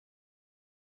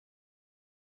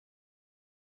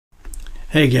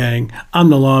Hey gang, I'm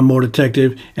the Lawnmower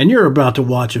Detective, and you're about to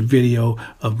watch a video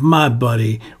of my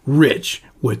buddy Rich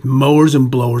with Mowers and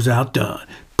Blowers Outdone.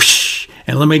 Psh!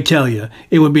 And let me tell you,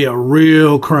 it would be a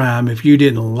real crime if you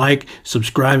didn't like,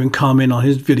 subscribe, and comment on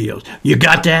his videos. You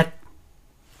got that?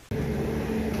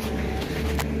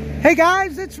 Hey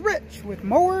guys, it's Rich with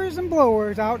Mowers and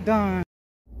Blowers Outdone.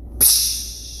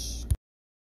 Psh!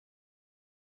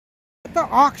 At the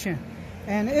auction,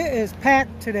 and it is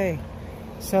packed today.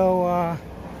 So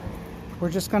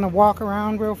we're just gonna walk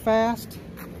around real fast,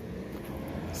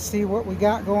 see what we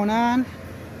got going on.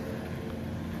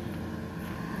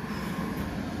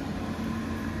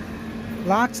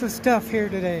 Lots of stuff here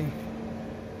today.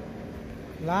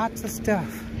 Lots of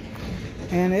stuff.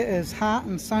 And it is hot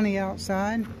and sunny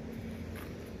outside.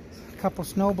 A couple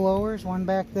snow blowers, one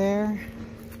back there.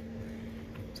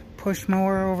 Push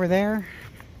mower over there.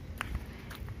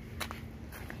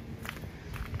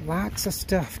 Lots of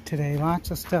stuff today, lots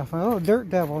of stuff. Oh,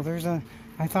 Dirt Devil.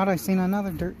 I thought I seen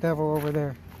another Dirt Devil over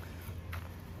there.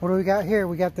 What do we got here?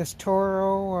 We got this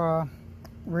Toro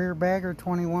rear bagger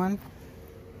 21.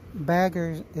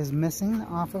 Bagger is missing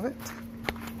off of it.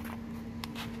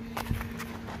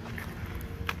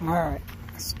 Alright,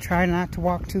 let's try not to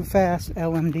walk too fast,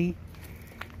 LMD.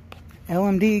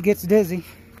 LMD gets dizzy.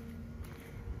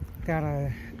 Got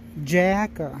a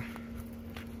jack,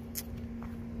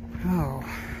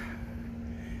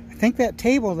 I think that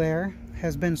table there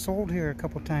has been sold here a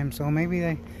couple times, so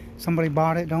maybe somebody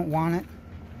bought it, don't want it.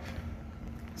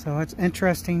 So it's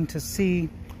interesting to see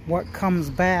what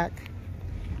comes back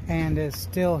and is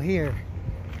still here,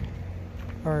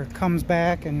 or comes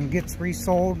back and gets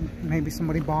resold. Maybe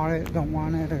somebody bought it, don't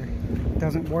want it, or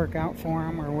doesn't work out for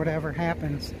them, or whatever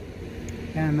happens.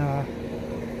 And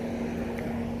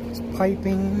it's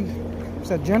piping.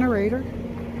 It's a generator.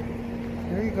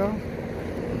 There you go.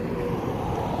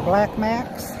 Black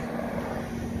Max.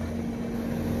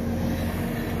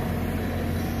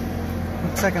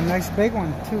 Looks like a nice big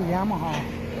one too, Yamaha.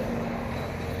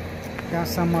 Got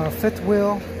some fifth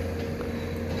wheel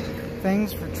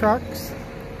things for trucks.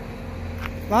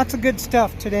 Lots of good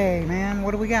stuff today, man.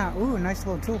 What do we got? Ooh, a nice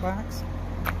little toolbox.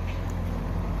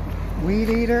 Weed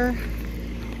eater.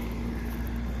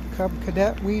 Cub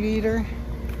Cadet weed eater.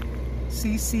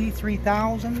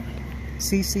 CC3000.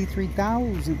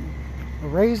 CC3000. A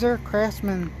Razor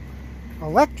Craftsman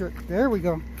electric. There we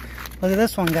go. Look at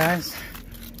this one, guys.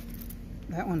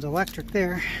 That one's electric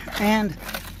there. And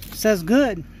says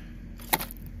good.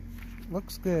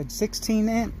 Looks good.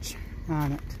 16-inch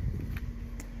on it.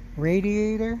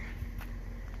 Radiator.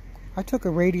 I took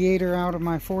a radiator out of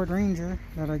my Ford Ranger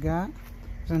that I got.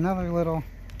 There's another little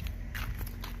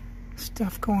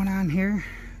stuff going on here.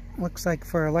 Looks like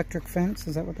for electric fence.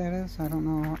 Is that what that is? I don't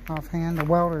know offhand. A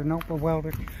welder. Nope, a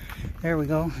welder. There we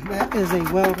go. That is a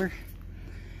welder.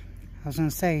 I was going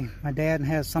to say, my dad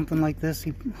has something like this.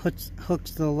 He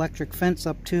hooks the electric fence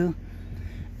up to,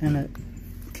 and it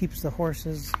keeps the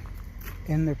horses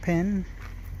in their pen.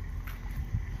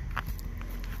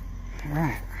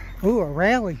 Alright. Ooh, a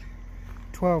Rally.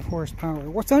 12 horsepower.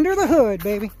 What's under the hood,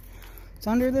 baby? It's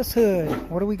under this hood.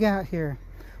 What do we got here?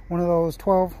 One of those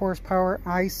 12 horsepower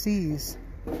ICs.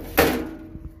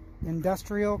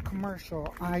 Industrial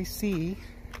Commercial IC.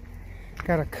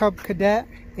 Got a Cub Cadet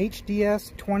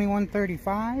HDS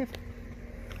 2135.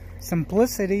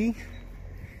 Simplicity.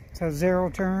 It's a zero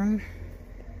turn.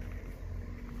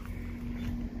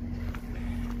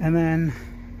 And then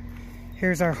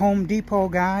here's our Home Depot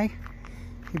guy.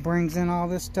 He brings in all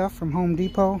this stuff from Home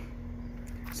Depot.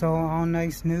 So all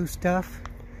nice new stuff.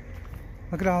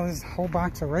 Look at all this whole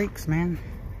box of rakes, man.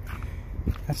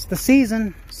 That's the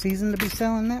season. Season to be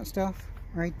selling that stuff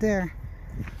right there.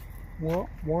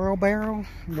 Whirl barrel,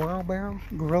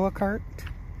 gorilla cart.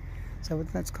 Is that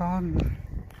what that's called?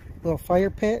 Little fire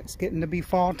pit. It's getting to be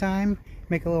fall time.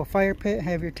 Make a little fire pit.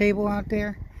 Have your table out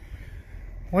there.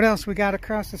 What else we got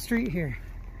across the street here?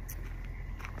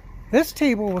 This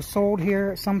table was sold here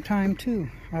at some time too,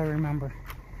 I remember.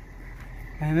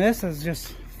 And this is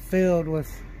just filled with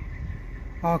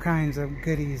all kinds of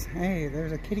goodies. Hey,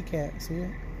 there's a kitty cat, see it?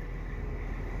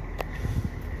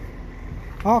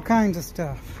 All kinds of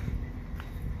stuff.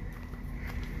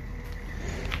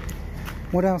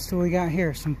 What else do we got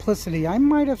here? Simplicity. I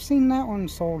might have seen that one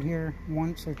sold here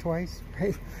once or twice.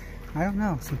 Right? I don't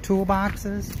know. Some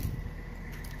toolboxes.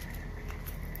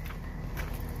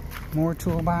 More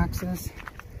toolboxes.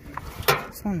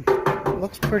 This one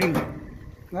looks pretty.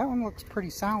 That one looks pretty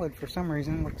solid for some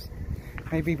reason. Looks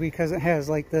maybe because it has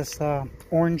like this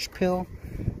orange pill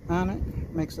on it.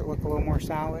 Makes it look a little more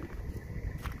solid.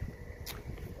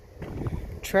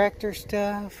 tractor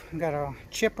stuff. We got a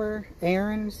chipper,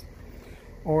 Aaron's,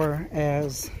 or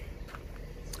as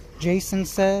Jason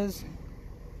says,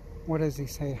 what does he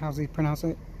say? How's he pronounce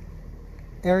it?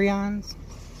 Arians,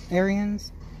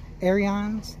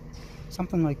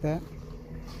 something like that.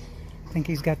 I think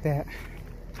he's got that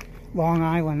Long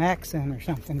Island accent or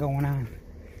something going on.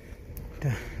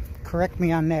 Correct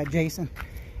me on that, Jason.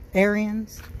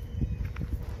 Arians.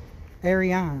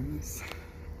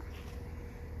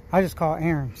 I just call it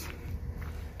Aaron's.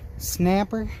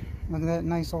 Snapper. Look at that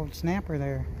nice old snapper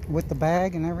there. With the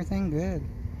bag and everything. Good.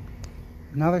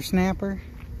 Another snapper.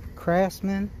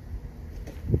 Craftsman.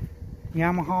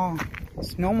 Yamaha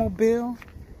snowmobile.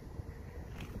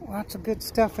 Lots of good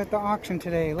stuff at the auction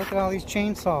today. Look at all these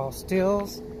chainsaws.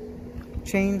 Stihls.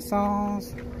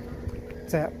 Chainsaws.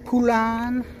 It's that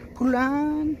Poulin.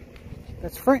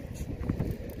 That's French.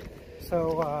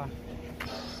 So,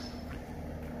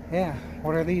 yeah,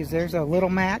 what are these? There's a Little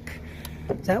Mac.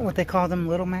 Is that what they call them?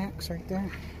 Little Macs right there?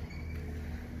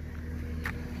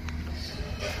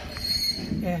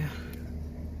 Yeah.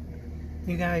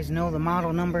 You guys know the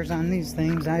model numbers on these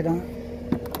things. I don't.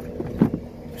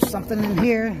 There's something in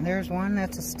here. There's one.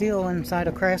 That's a Stihl inside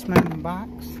a Craftsman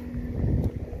box.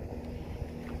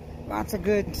 Lots of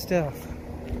good stuff.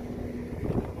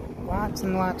 Lots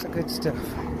and lots of good stuff.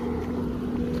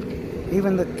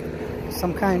 Even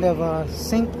some kind of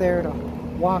sink there to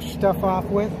wash stuff off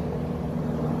with.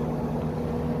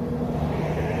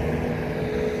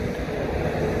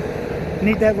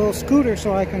 Need that little scooter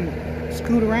so I can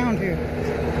scoot around here.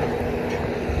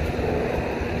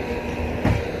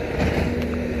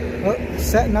 Oh,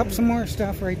 setting up some more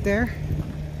stuff right there.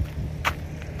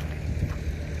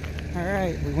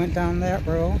 Alright, we went down that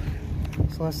row.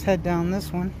 So let's head down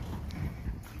this one.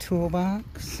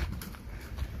 Toolbox.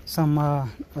 Some a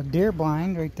deer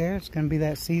blind right there. It's going to be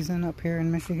that season up here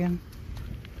in Michigan.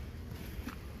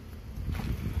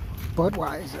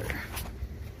 Budweiser.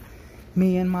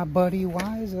 Me and my buddy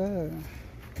Wiser.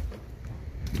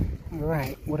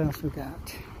 Alright, what else we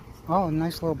got? Oh,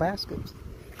 nice little baskets.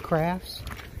 Crafts.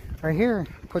 Right here,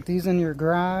 put these in your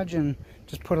garage and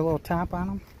just put a little top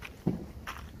on them.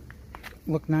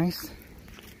 Look nice.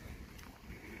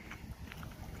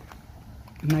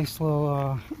 Nice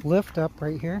little lift up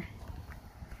right here.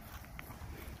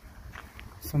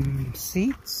 Some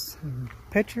seats, and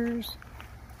pictures,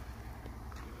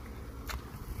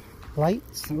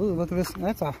 lights. Ooh, look at this.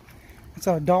 That's an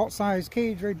adult size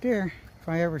cage right there, if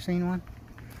I ever seen one.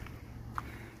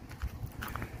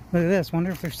 Look at this. Wonder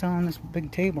if they're selling this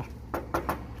big table.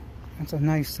 That's a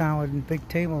nice solid big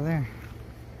table there.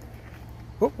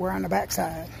 Oh, we're on the back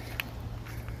side.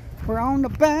 We're on the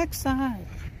back side.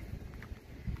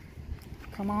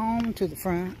 Come on to the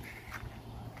front.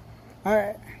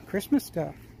 Alright, Christmas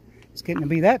stuff. It's getting to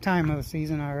be that time of the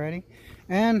season already.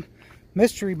 And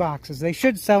mystery boxes. They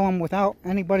should sell them without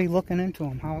anybody looking into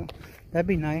them. That'd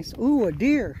be nice. Ooh, a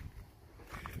deer.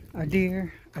 A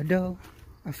deer, a doe,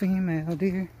 a female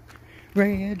deer.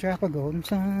 Red drop of golden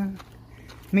sun.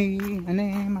 Me, a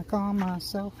name I call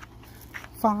myself.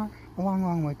 Far, a long,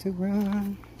 long way to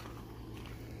run.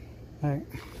 Alright.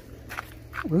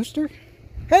 Rooster?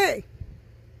 Hey!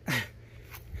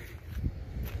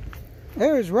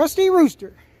 There's Rusty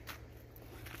Rooster.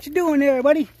 What you doing there,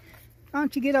 buddy? Why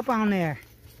don't you get up on there?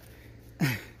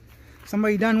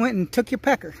 Somebody done went and took your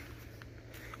pecker.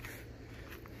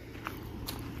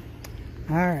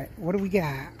 Alright, what do we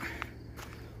got?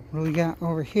 What do we got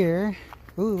over here?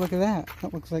 Ooh, look at that.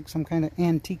 That looks like some kind of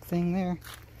antique thing there.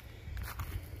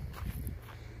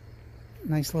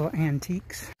 Nice little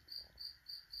antiques.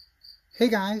 Hey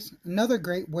guys, another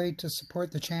great way to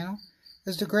support the channel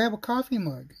is to grab a coffee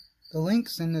mug. The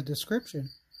link's in the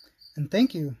description. And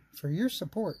thank you for your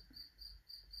support.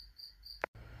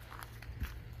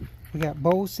 We got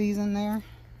bow season there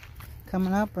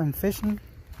coming up and fishing.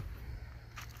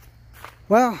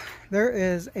 Well, there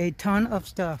is a ton of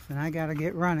stuff and I gotta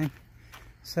get running.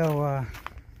 So,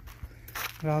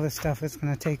 with all this stuff, it's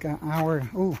gonna take an hour.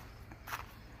 Ooh.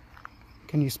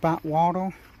 Can you spot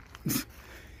Waldo?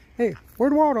 Hey,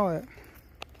 where'd Waldo at?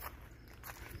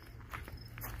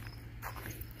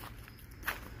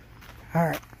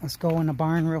 Alright, let's go in the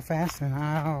barn real fast and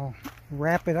I'll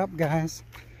wrap it up, guys.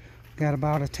 Got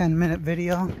about a 10-minute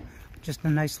video. Just a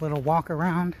nice little walk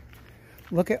around.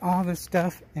 Look at all this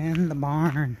stuff in the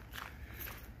barn.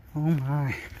 Oh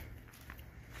my.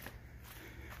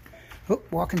 Oh,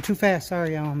 walking too fast. Sorry,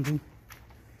 LMB.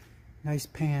 Nice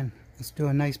pan. Let's do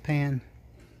a nice pan.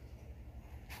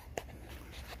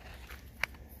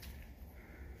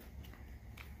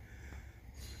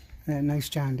 That nice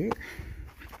John Deere.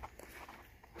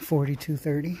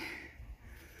 4230.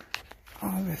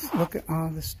 all this, look at all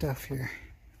this stuff here.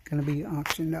 Gonna be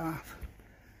auctioned off.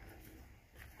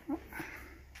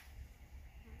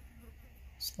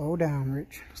 Slow down,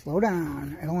 Rich. Slow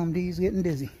down. LMD's getting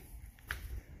dizzy.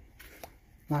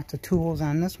 Lots of tools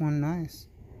on this one. Nice.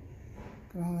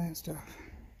 Look at all that stuff.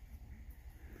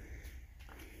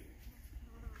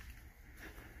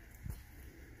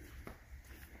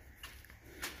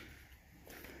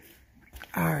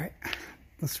 Alright,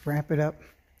 let's wrap it up.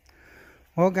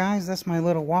 Well, guys, that's my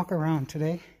little walk around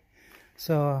today.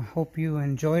 So I hope you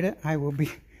enjoyed it. I will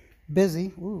be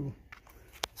busy. Ooh,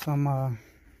 some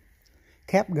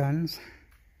cap guns.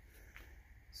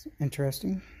 It's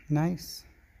interesting. Nice.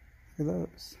 Look at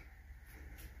those.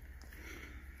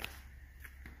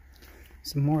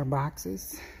 Some more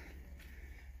boxes.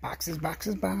 Boxes,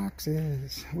 boxes,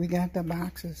 boxes. We got the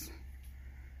boxes.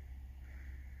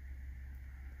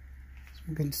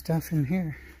 Some good stuff in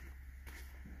here.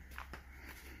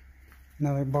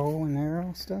 Another bow and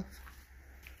arrow stuff.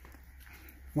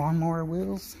 Lawnmower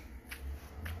wheels.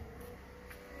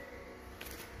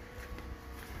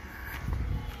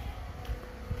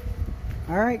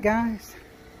 Alright, guys.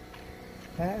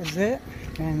 That is it.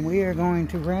 And we are going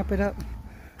to wrap it up.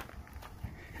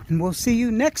 And we'll see you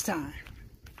next time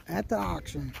at the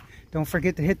auction. Don't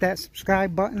forget to hit that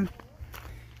subscribe button.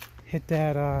 Hit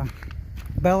that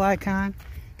bell icon.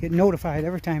 Get notified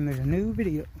every time there's a new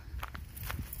video.